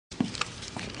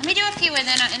Let me do a few and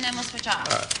then we'll switch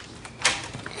off. All right.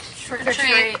 Trick or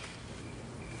treat.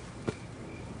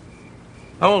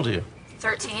 How old are you?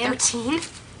 13. 13?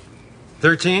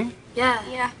 13?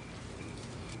 Yeah.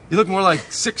 You look more like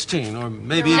 16 or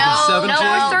maybe even 17.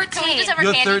 No, 13. Can we just have our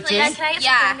You're candy, 13? please? Can I get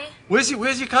some Yeah. candy?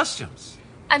 Where's your costumes?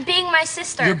 I'm being my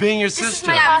sister. You're being your This is sister.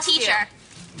 my Yeah, I'm a costume. teacher.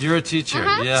 You're a teacher,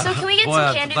 yeah. So can we get Boy,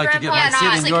 some candy, I'd like to get Grandpa? my Yeah, kid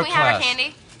in honestly, your can we have our class.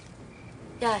 candy?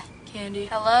 Yeah, candy.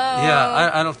 Hello?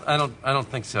 Yeah, I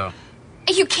don't think so.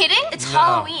 Are you kidding? It's No.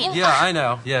 Halloween. Yeah, I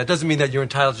know. Yeah, it doesn't mean that you're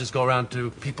entitled to just go around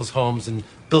to people's homes and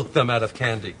bilk them out of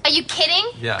candy. Are you kidding?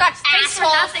 Yeah. God, Thanks for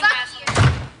asshole. nothing, Fuck asshole. you.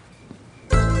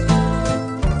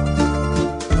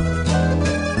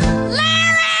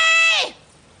 Larry!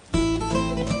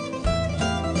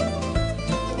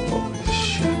 Holy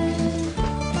shit.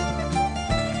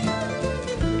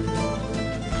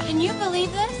 Can you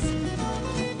believe this?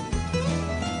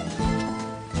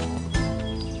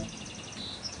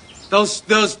 Those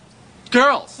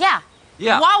girls. Yeah.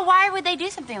 Yeah. Why would they do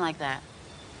something like that?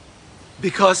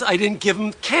 Because I didn't give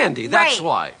them candy. That's Right.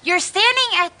 why. You're standing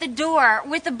at the door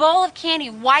with a bowl of candy.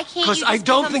 Why can't you Because just I give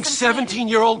don't them think some candy?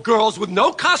 17-year-old girls with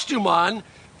no costume on,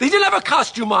 they didn't have a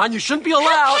costume on. You shouldn't be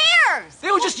allowed. Who cares?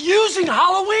 They were just using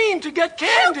Halloween to get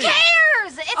candy. Who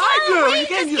cares? It's I do. Halloween. You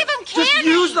can't Just give them candy. just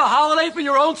use the holiday for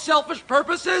your own selfish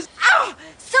purposes. Oh,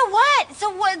 so what?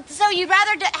 So you'd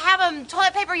rather have them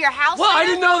toilet paper your house? Well, I later?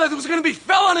 didn't know that there was going to be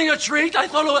felony a treat. I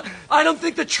don't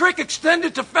think the trick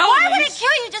extended to felonies. Why would it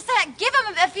kill you just to give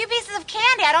them a few pieces of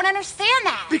candy? I don't understand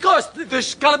that. Because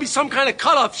there's got to be some kind of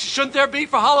cutoff, shouldn't there be,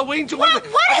 for Halloween? What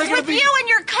is with you and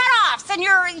your cutoffs and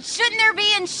your shouldn't there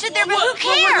be and should there be? Who What,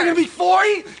 cares? we're going to be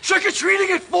 40? Trick-or-treating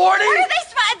at 40? What are they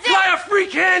supposed to Can I have free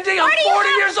candy? I'm Where do you 40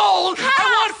 have years old. I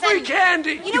want cutoffs free and-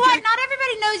 candy. You know what? Not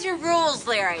everybody knows your rules,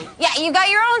 Larry. Yeah, you got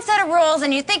your own set of rules,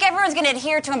 and you think everyone's going to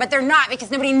adhere to them, but they're not because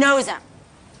nobody knows them.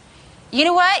 You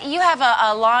know what? You have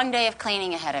a long day of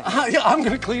cleaning ahead of you. Yeah, I'm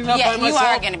going to clean it up Yeah, by myself. you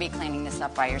are going to be cleaning this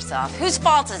up by yourself. Whose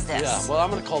fault is this? Yeah, well, I'm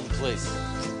going to call the police.